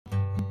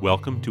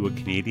Welcome to A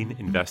Canadian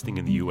Investing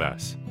in the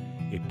U.S.,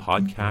 a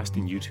podcast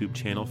and YouTube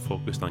channel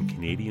focused on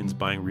Canadians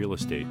buying real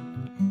estate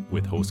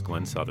with host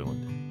Glenn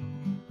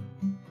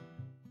Sutherland.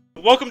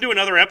 Welcome to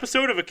another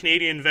episode of A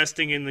Canadian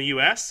Investing in the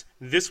U.S.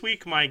 This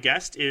week, my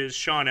guest is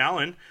Shawn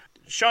Allen.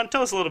 Shawn,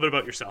 tell us a little bit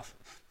about yourself.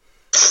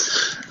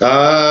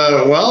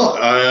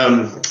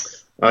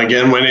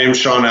 Again, my name's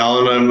Shawn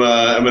Allen.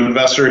 I'm an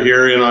investor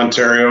here in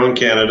Ontario and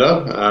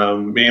Canada,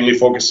 mainly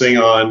focusing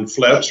on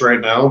flips right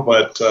now,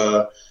 but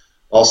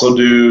also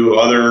do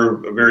other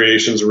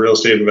variations of real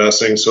estate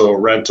investing, so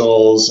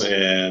rentals,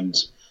 and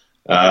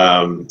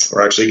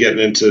we're actually getting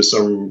into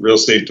some real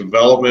estate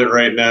development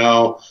right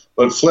now.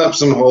 But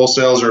flips and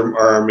wholesales are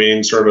our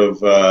main sort of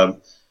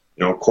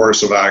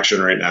course of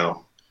action right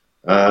now.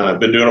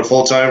 I've been doing it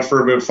full time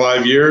for about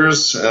 5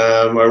 years.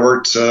 I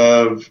worked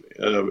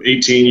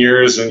 18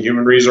 years in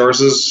human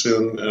resources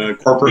in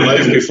corporate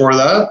life before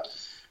that.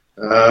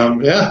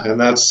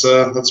 And that's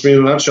me in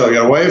a nutshell. I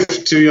got a wife,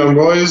 2 young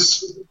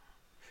boys.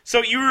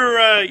 So you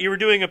were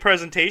doing a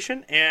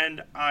presentation,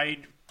 and I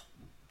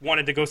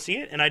wanted to go see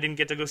it, and I didn't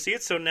get to go see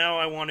it. So now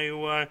I want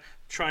to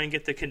try and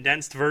get the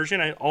condensed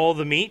version, all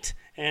the meat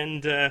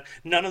and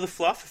none of the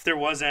fluff, if there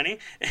was any.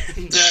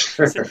 And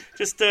so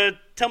just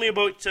tell me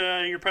about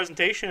your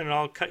presentation, and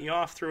I'll cut you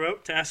off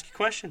throughout to ask you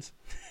questions.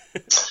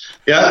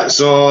 Yeah,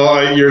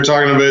 so you're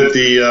talking about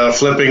the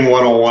flipping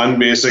 101,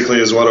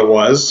 basically, is what it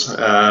was.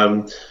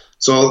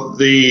 So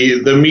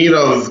the meat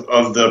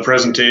of the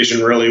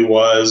presentation really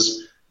was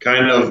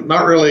kind of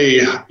not really,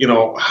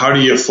 how do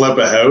you flip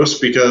a house?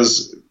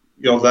 Because,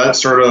 that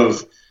sort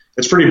of,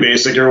 it's pretty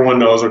basic. Everyone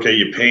knows, okay,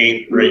 you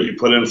paint, right? You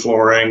put in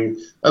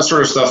flooring. That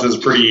sort of stuff is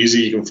pretty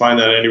easy. You can find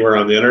that anywhere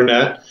on the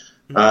internet.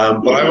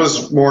 But I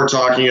was more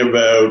talking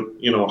about,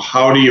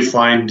 how do you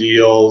find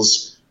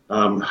deals?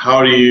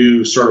 How do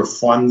you sort of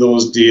fund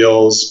those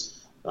deals?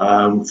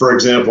 For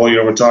example,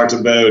 we talked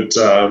about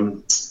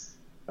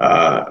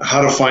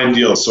how to find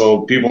deals.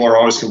 So people are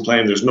always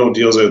complaining there's no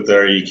deals out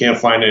there. You can't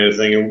find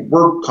anything. And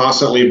we're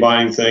constantly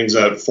buying things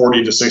at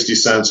 40 to 60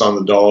 cents on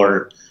the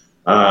dollar,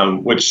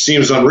 which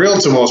seems unreal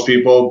to most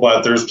people,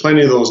 but there's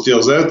plenty of those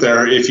deals out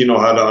there if you know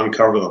how to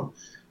uncover them.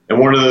 And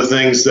one of the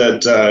things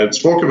that it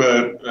spoke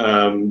about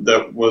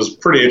that was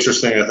pretty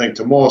interesting, I think,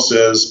 to most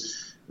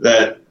is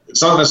that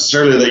it's not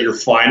necessarily that you're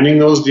finding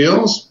those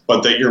deals,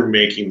 but that you're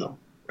making them,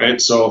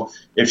 right? So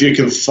if you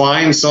can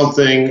find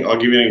something, I'll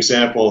give you an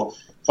example.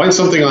 Find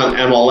something on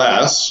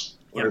MLS.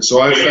 Right?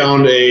 So I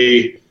found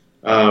a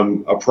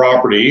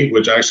property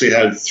which actually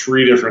had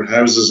 3 different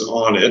houses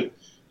on it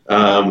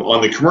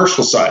on the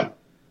commercial side.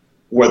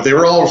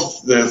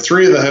 The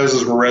 3 of the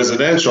houses were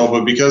residential,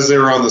 but because they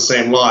were on the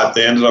same lot,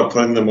 they ended up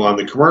putting them on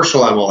the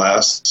commercial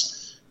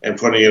MLS and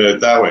putting it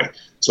out that way.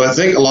 So I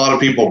think a lot of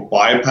people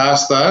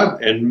bypass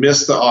that and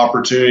miss the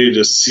opportunity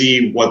to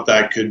see what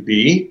that could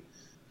be.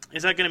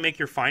 Is that going to make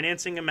your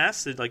financing a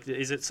mess?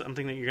 Is it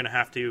something that you're going to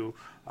have to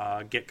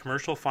get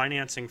commercial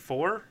financing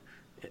for?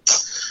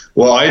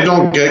 Well, I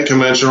don't get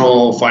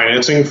conventional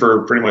financing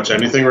for pretty much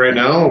anything right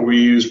now.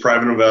 We use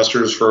private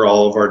investors for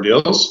all of our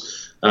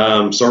deals.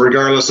 So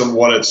regardless of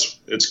what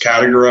it's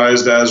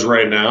categorized as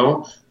right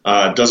now,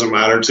 it doesn't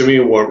matter to me.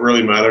 What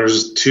really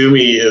matters to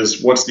me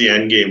is what's the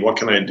end game? What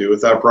can I do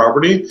with that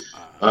property?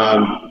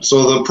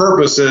 So the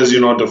purpose is,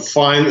 to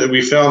find that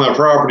we found that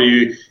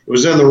property. It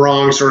was in the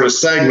wrong sort of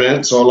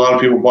segment, so a lot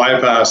of people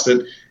bypassed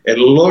it. It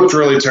looked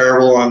really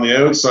terrible on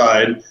the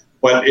outside,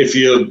 but if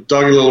you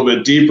dug a little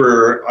bit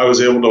deeper, I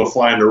was able to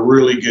find a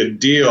really good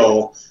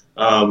deal.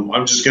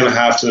 I'm just going to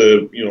have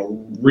to,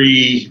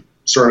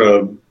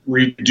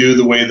 redo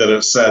the way that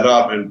it's set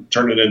up and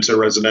turn it into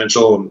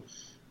residential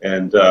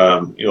and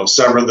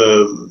sever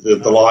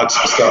the lots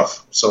and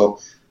stuff. So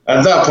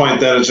at that point,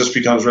 then it just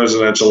becomes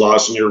residential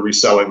lots, and you're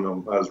reselling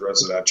them as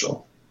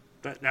residential.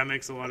 That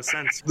makes a lot of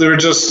sense. They're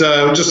just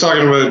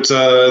talking about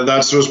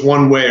that's just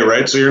one way,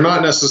 right? So you're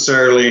not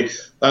necessarily,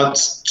 that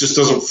just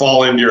doesn't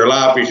fall into your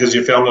lap because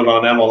you found it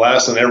on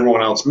MLS and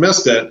everyone else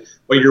missed it,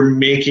 but you're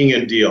making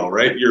a deal,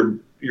 right? You're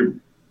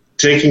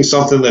taking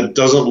something that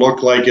doesn't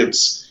look like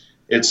it's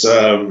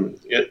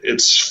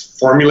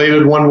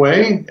formulated one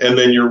way, and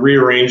then you're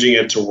rearranging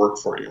it to work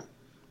for you.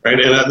 Right,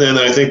 and then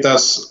I think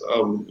that's a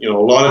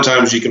lot of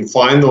times you can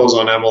find those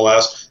on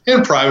MLS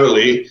and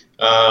privately,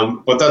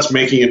 but that's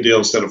making a deal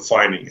instead of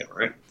finding it,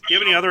 right? Do you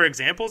have any other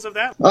examples of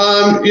that?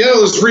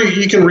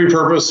 You can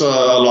repurpose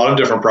a lot of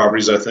different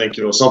properties. I think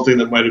something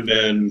that might have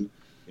been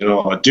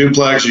a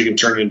duplex, you can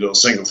turn it into a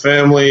single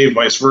family,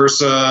 vice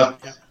versa.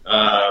 Yeah.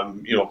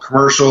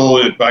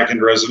 Commercial back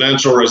into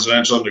residential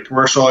into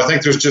commercial. I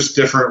think there's just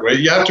different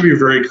ways. You have to be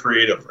very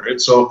creative, right?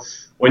 So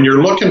when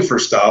you're looking for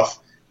stuff,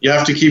 you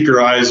have to keep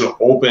your eyes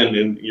open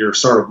and your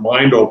sort of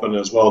mind open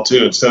as well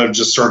too, instead of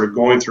just sort of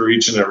going through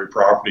each and every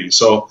property.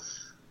 So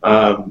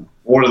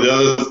one of the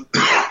other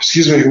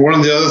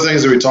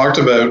things that we talked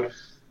about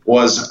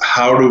was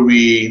how do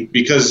we,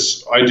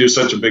 because I do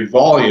such a big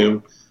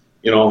volume,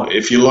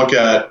 if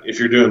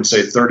you're doing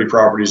say 30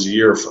 properties a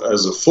year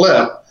as a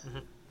flip,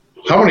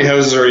 how many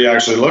houses are you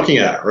actually looking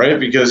at, right?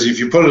 Because if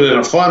you put it in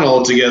a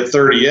funnel to get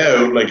 30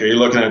 out, like, are you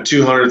looking at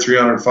 200,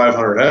 300,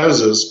 500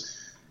 houses?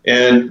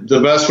 And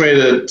the best way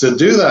to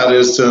do that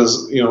is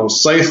to,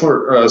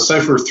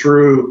 cipher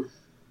through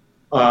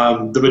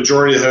the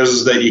majority of the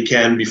houses that you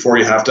can before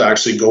you have to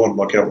actually go and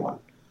look at one,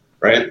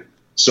 right?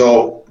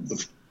 So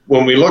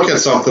when we look at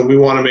something, we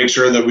want to make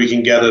sure that we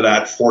can get it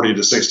at 40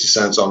 to 60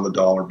 cents on the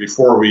dollar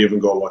before we even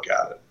go look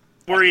at it.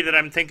 Worry that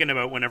I'm thinking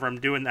about whenever I'm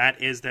doing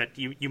that is that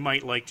you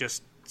might like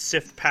just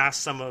sift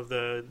past some of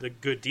the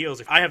good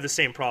deals. I have the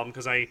same problem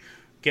because I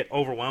get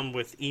overwhelmed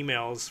with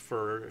emails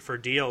for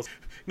deals.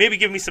 Maybe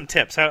give me some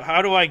tips.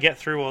 How do I get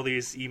through all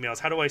these emails?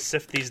 How do I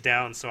sift these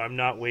down so I'm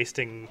not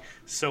wasting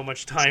so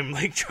much time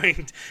like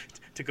trying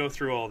to go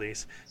through all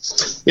these?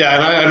 Yeah,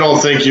 and I don't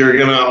think you're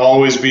going to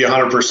always be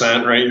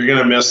 100%, right? You're going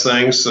to miss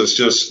things. So it's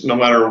just no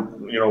matter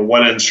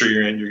what industry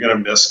you're in, you're going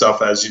to miss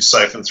stuff as you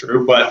siphon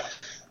through. But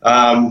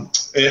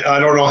I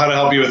don't know how to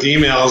help you with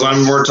emails.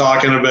 We're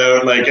talking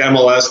about like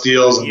MLS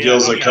deals and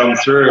deals that come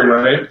through,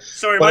 right?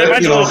 Sorry, but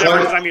mine's a little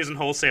different because I'm using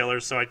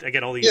wholesalers, so I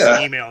get all these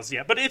emails.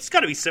 Yeah, but it's got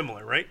to be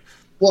similar, right?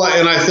 Well,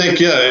 and I think,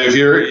 if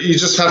you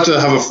just have to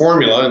have a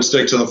formula and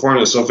stick to the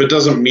formula. So if it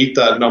doesn't meet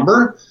that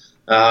number,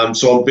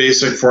 so a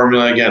basic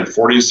formula, again,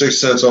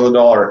 46 cents on the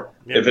dollar.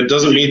 Yep. If it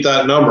doesn't meet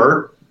that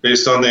number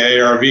based on the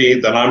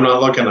ARV, then I'm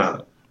not looking at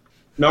it.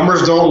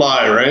 Numbers don't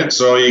lie, right?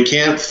 So you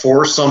can't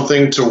force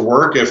something to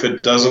work if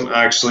it doesn't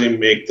actually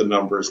make the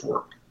numbers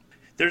work.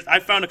 I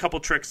found a couple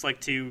tricks like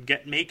to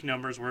make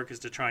numbers work is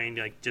to try and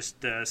like just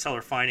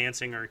seller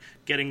financing or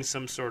getting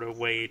some sort of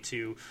way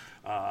to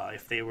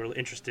if they were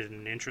interested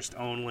in interest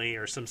only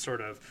or some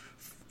sort of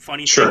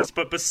funny things.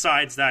 But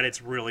besides that,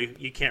 it's really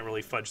you can't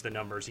really fudge the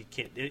numbers. You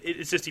can't.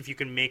 It's just if you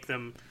can make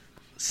them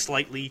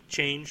slightly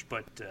change,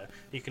 but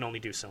you can only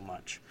do so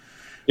much.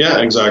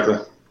 Yeah, exactly.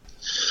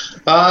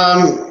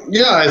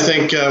 I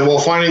think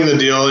finding the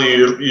deal,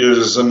 you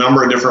use a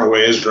number of different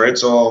ways, right?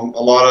 So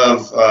a lot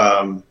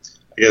of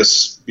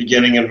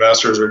beginning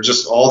investors are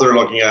just all they're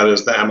looking at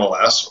is the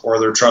MLS, or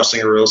they're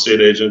trusting a real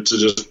estate agent to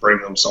just bring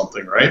them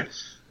something, right?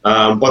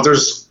 But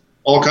there's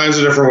all kinds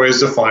of different ways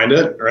to find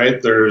it,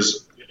 right?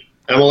 There's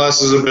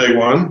MLS is a big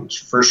one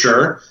for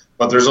sure,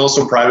 but there's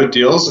also private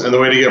deals, and the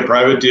way to get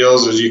private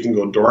deals is you can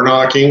go door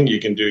knocking, you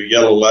can do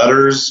yellow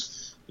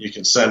letters, you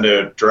can send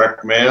out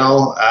direct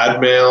mail, ad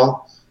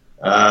mail,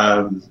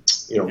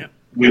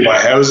 we buy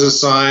houses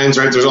signs,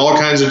 right? There's all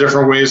kinds of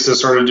different ways to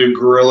sort of do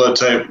guerrilla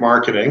type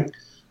marketing.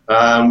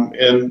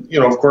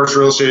 Of course,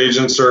 real estate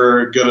agents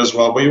are good as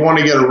well, but you want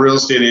to get a real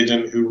estate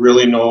agent who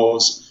really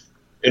knows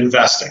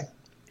investing,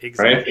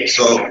 right?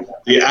 So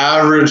the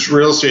average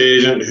real estate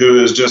agent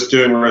who is just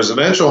doing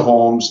residential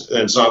homes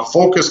and is not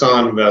focused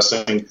on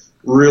investing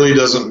really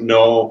doesn't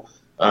know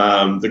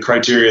the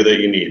criteria that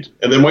you need.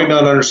 And they might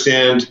not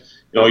understand,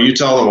 you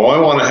tell them, I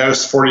want a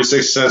house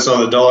 46 cents on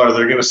the dollar.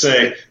 They're going to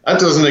say, that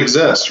doesn't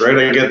exist, right?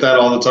 I get that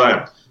all the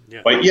time.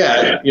 Yeah. But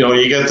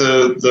you get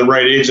the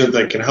right agent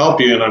that can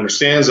help you and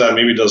understands that,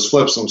 maybe does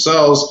flips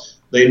themselves.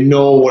 They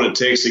know what it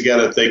takes to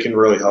get it. They can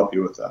really help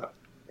you with that.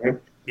 Right?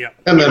 Yeah.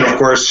 And then, of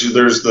course,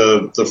 there's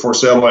the for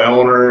sale by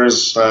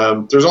owners.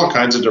 There's all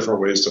kinds of different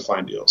ways to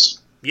find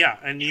deals. Yeah,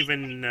 and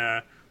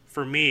even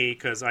for me,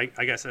 because I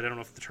guess I don't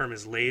know if the term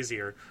is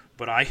lazier,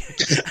 but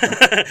it's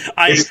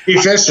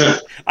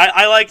efficient.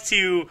 I like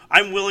to.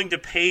 I'm willing to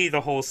pay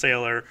the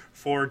wholesaler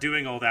for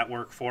doing all that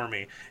work for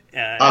me.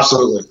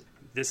 Absolutely.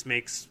 This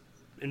makes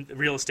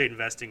real estate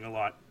investing a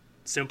lot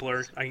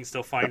simpler. I can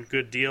still find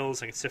good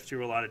deals. I can sift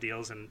through a lot of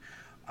deals, and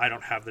I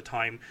don't have the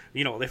time.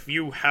 If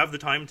you have the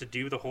time to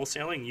do the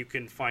wholesaling, you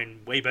can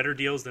find way better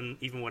deals than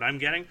even what I'm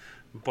getting.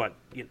 But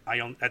I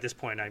don't. At this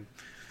point, I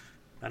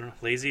don't know,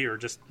 lazy or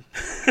just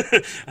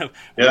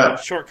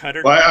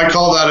shortcutter. Well, I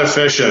call that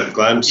efficient,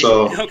 Glenn.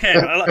 So okay,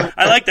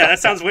 I like that. That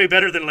sounds way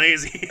better than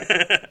lazy.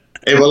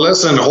 Hey, but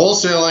listen,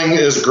 wholesaling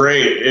is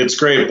great. It's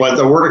great, but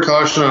the word of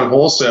caution on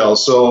wholesale.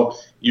 So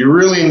you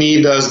really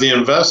need, as the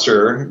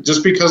investor,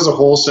 just because the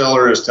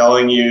wholesaler is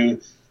telling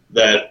you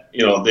that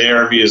the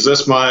ARV is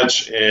this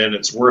much and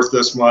it's worth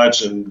this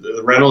much and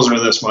the rentals are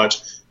this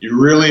much, you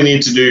really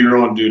need to do your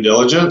own due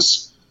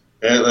diligence.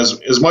 And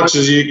as much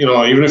as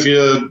even if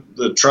you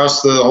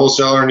trust the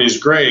wholesaler and he's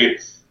great,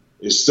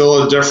 there's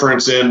still a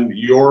difference in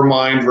your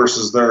mind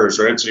versus theirs,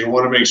 right? So you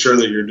want to make sure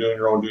that you're doing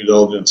your own due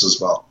diligence as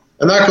well.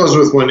 And that goes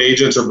with when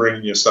agents are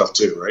bringing you stuff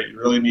too, right? You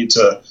really need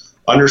to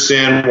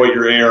understand what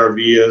your ARV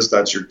is.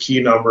 That's your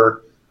key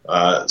number.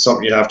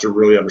 Something you have to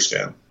really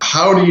understand.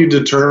 How do you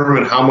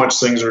determine how much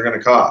things are going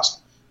to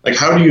cost? Like,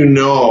 how do you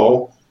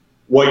know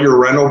what your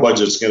rental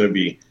budget's going to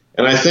be?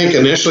 And I think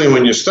initially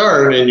when you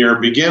start and you're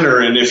a beginner,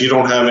 and if you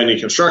don't have any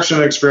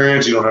construction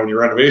experience, you don't have any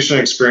renovation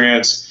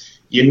experience,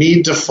 you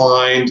need to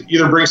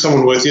either bring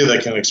someone with you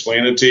that can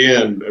explain it to you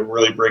and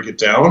really break it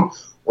down,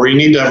 or you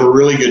need to have a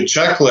really good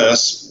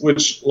checklist,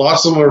 which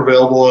lots of them are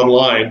available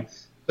online,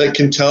 that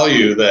can tell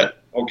you that,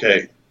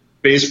 okay,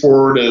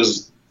 baseboard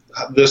is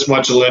this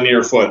much a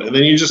linear foot. And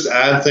then you just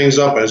add things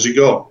up as you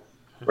go,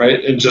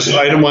 right? And just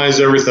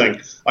itemize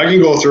everything. I can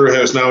go through a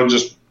house now and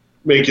just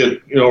make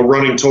it,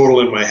 running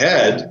total in my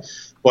head.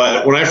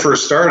 But when I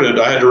first started,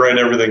 I had to write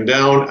everything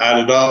down, add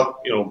it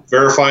up,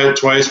 verify it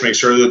twice, make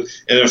sure that,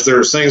 and if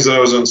there's things that I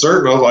was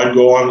uncertain of, I'd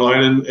go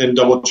online and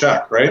double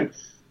check, right?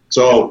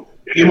 So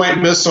you might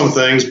miss some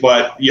things,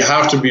 but you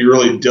have to be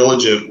really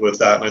diligent with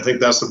that. And I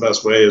think that's the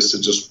best way, is to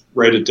just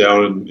write it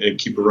down and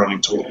keep a running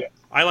total.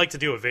 I like to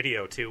do a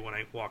video too when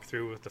I walk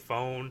through with the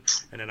phone,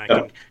 and then I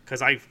can,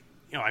 because I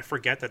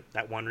forget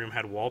that one room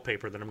had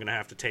wallpaper that I'm going to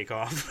have to take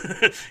off.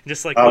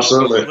 Just like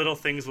little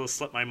things will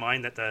slip my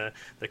mind that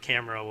the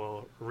camera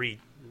will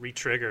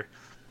re-trigger.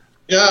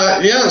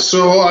 Yeah.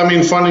 So,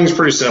 funding's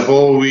pretty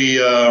simple. We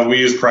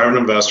use private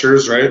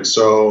investors, right?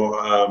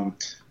 So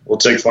we'll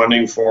take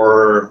funding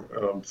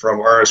from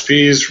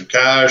RSPs, from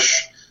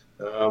cash,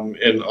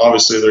 and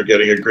obviously they're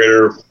getting a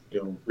greater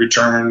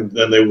return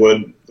than they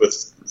would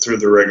through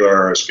the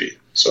regular RSP.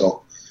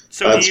 So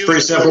it's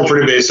pretty simple,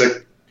 pretty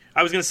basic.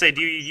 I was going to say,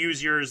 do you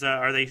use yours?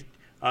 Are they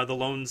the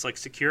loans like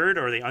secured,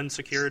 or are they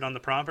unsecured on the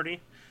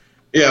property?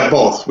 Yeah,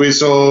 both.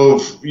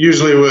 So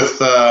usually with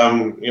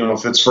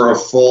if it's for a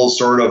full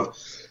sort of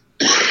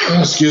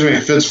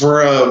if it's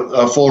for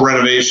a full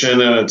renovation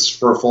and it's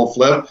for a full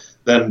flip,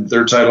 then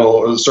their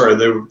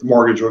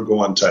mortgage would go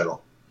on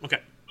title. Okay.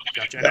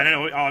 Gotcha. And I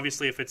know,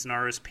 obviously, if it's an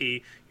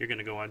RSP, you're going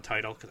to go on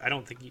title. Because I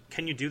don't think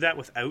can you do that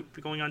without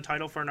going on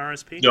title for an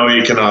RSP? No,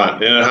 you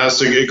cannot. And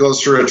it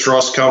goes through a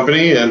trust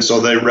company, and so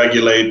they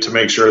regulate to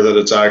make sure that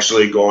it's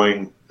actually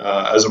going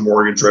as a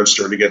mortgage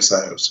registered against the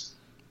house.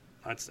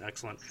 That's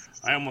excellent.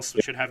 I almost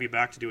should have you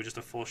back to do just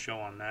a full show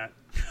on that.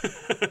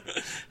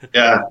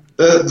 Yeah.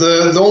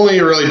 The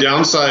only really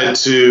downside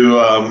to,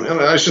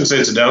 and I shouldn't say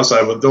it's a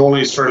downside, but the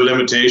only sort of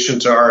limitation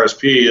to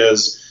RSP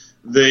is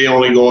they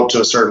only go up to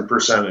a certain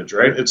percentage,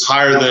 right? It's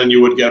higher than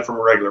you would get from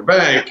a regular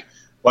bank,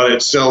 but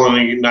it's still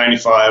only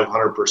 95,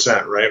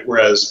 100%, right?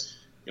 Whereas,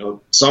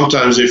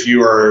 sometimes if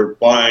you are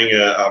buying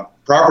a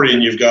property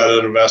and you've got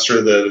an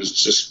investor that is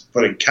just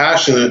putting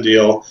cash in the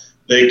deal,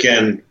 they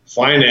can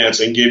finance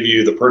and give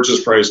you the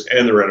purchase price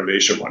and the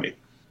renovation money.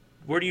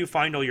 Where do you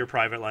find all your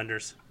private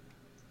lenders?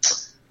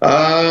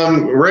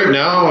 Right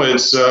now,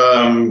 it's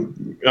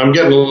I'm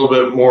getting a little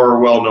bit more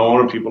well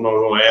known, and people know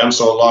who I am.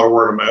 So a lot of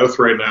word of mouth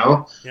right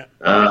now. Yeah.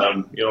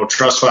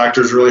 Trust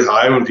factor is really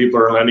high when people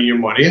are lending you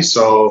money.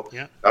 So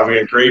having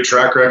a great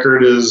track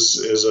record is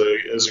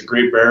a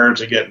great barrier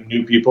to get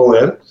new people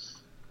in.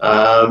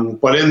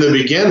 But in the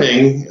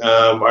beginning,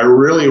 I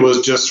really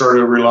was just sort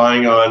of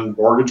relying on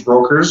mortgage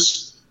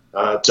brokers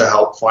to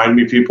help find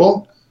me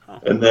people.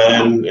 And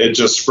then it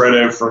just spread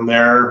out from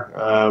there,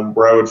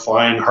 where I would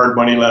find hard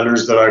money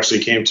lenders that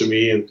actually came to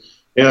me. And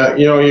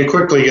you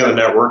quickly get a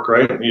network,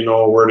 right? You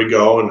know where to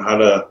go and how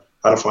to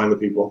find the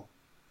people.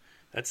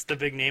 That's the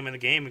big name in the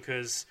game,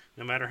 because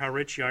no matter how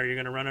rich you are, you're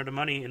going to run out of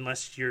money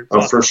unless you're.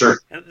 For sure.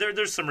 And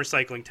there's some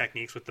recycling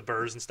techniques with the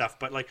burrs and stuff,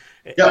 but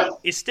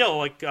it's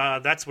still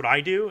that's what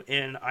I do,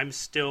 and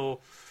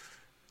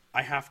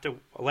I have to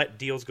let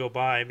deals go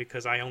by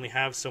because I only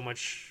have so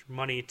much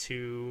money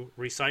to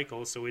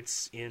recycle. So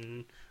it's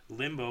in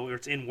limbo, or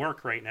it's in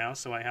work right now.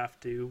 So I have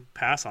to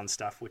pass on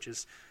stuff, which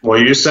is. Well,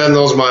 you send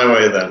those my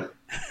way then.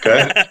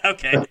 Okay.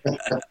 Okay.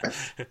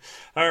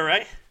 All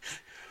right.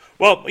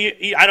 Well,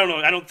 I don't know.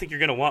 I don't think you're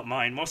going to want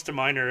mine. Most of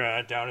mine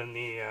are down in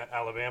the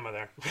Alabama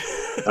there.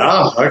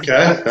 Oh,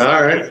 okay.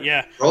 All right.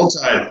 Yeah. Roll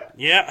Tide.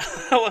 Yeah.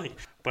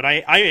 But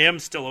I am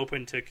still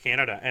open to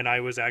Canada, and I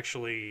was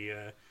actually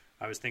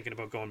I was thinking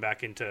about going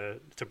back into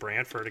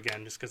Brantford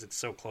again just because it's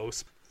so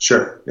close.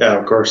 Sure. Yeah,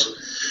 of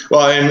course.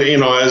 Well,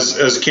 and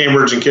as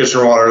Cambridge and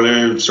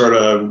Kitchener-Waterloo sort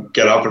of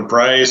get up in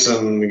price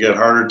and get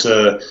harder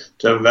to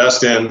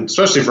invest in,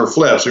 especially for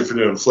flips, if you're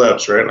doing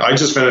flips, right? I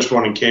just finished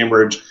one in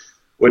Cambridge,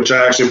 which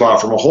I actually bought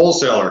from a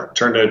wholesaler.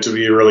 Turned out to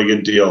be a really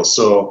good deal.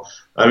 So,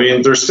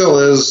 there still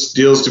is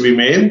deals to be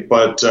made,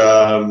 but,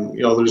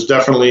 there's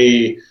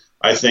definitely,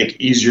 I think,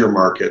 easier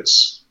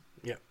markets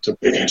to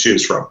pick and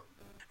choose from.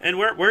 And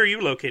where are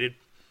you located?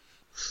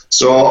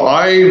 So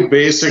I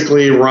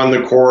basically run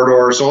the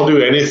corridor. So I'll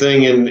do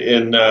anything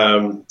in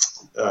around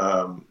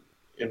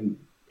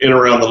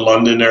the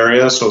London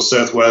area, so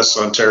southwest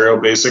Ontario,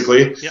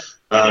 basically. Yep.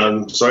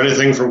 So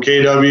anything from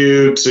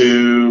KW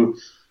to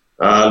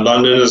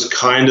London is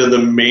kind of the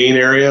main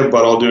area,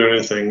 but I'll do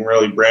anything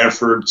really.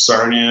 Brantford,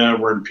 Sarnia,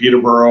 we're in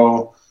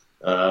Peterborough.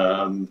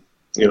 I've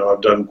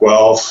done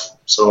Guelph,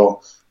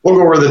 so. We'll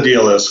go where the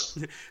deal is.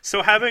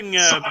 So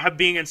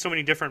being in so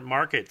many different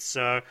markets,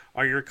 are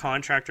your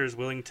contractors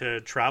willing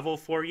to travel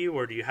for you,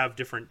 or do you have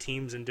different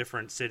teams in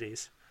different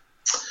cities?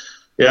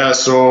 Yeah,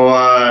 so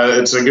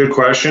it's a good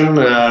question.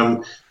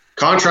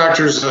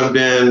 Contractors have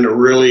been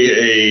really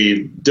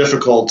a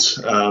difficult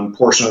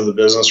portion of the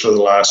business for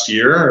the last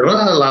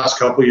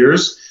couple of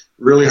years.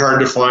 Really hard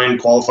to find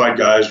qualified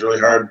guys, really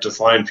hard to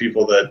find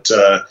people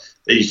that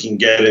you can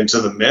get into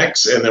the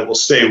mix and that will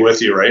stay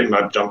with you, right, and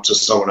not jump to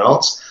someone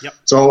else. Yep.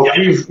 So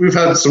we've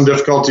had some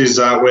difficulties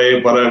that way,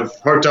 but I've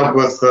hooked up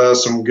with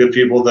some good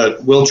people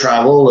that will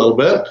travel a little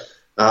bit,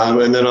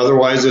 and then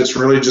otherwise it's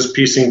really just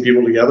piecing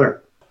people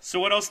together. So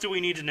what else do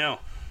we need to know?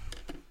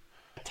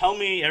 Tell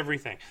me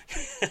everything.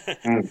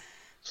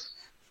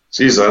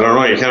 Jeez, I don't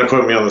know. You kind of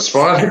put me on the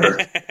spot here.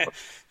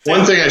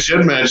 One thing I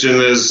should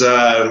mention is,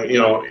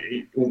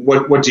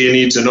 what do you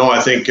need to know? I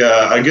think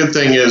a good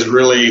thing is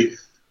really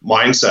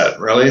mindset,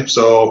 really.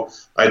 So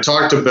I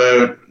talked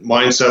about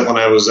mindset when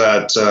I was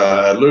at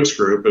Luke's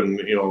group, and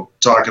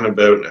talking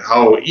about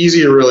how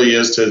easy it really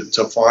is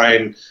to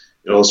find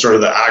sort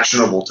of the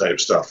actionable type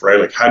stuff, right?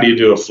 Like, how do you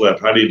do a flip?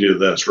 How do you do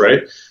this,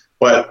 right?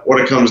 But what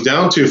it comes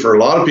down to for a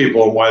lot of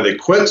people and why they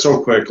quit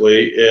so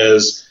quickly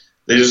is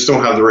they just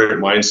don't have the right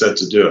mindset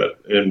to do it.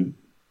 And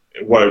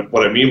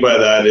what I mean by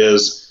that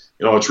is,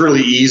 it's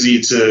really easy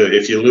to,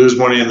 if you lose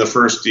money in the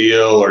first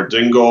deal or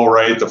didn't go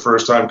right the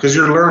first time, because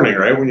you're learning,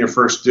 right, when you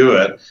first do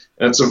it.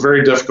 And it's a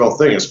very difficult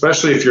thing,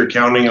 especially if you're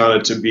counting on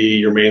it to be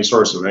your main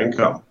source of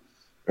income,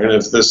 and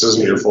if this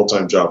isn't your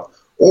full-time job.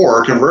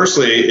 Or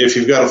conversely, if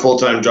you've got a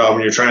full-time job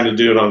and you're trying to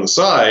do it on the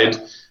side,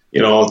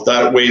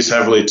 that weighs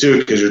heavily too,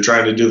 because you're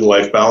trying to do the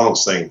life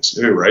balance thing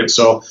too, right?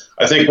 So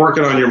I think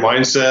working on your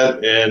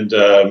mindset and,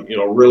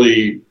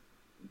 really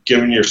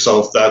giving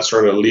yourself that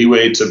sort of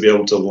leeway to be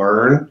able to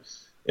learn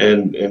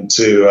and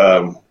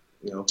to,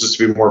 just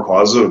to be more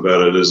positive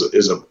about it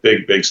is a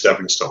big, big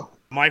stepping stone.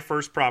 My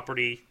first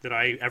property that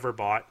I ever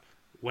bought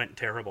went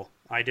terrible.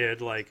 I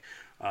did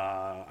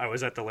I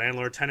was at the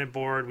landlord-tenant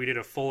board. We did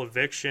a full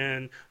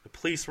eviction. The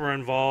police were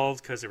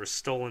involved because there was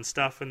stolen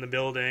stuff in the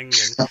building,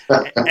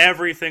 and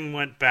everything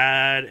went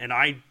bad. And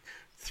I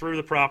threw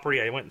the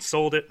property. I went and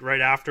sold it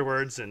right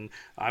afterwards, and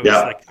I was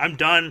like, I'm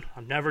done.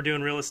 I'm never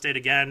doing real estate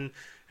again.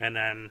 And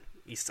then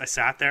I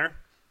sat there,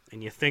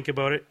 and you think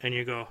about it, and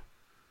you go,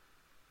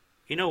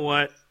 you know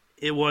what?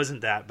 It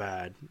wasn't that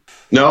bad.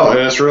 No, and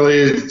it's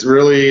really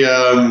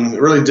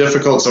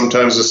difficult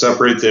sometimes to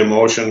separate the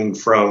emotion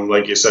from,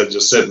 like you said,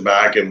 just sitting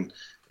back and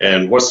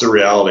what's the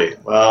reality?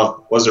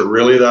 Well, was it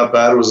really that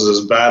bad? Was it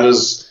as bad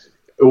as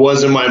it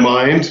was in my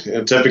mind?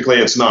 And typically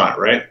it's not,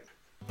 right?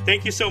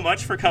 Thank you so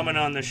much for coming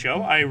on the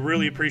show. I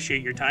really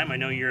appreciate your time. I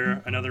know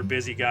you're another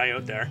busy guy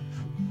out there.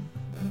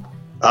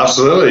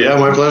 Absolutely. Yeah,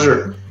 my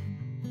pleasure.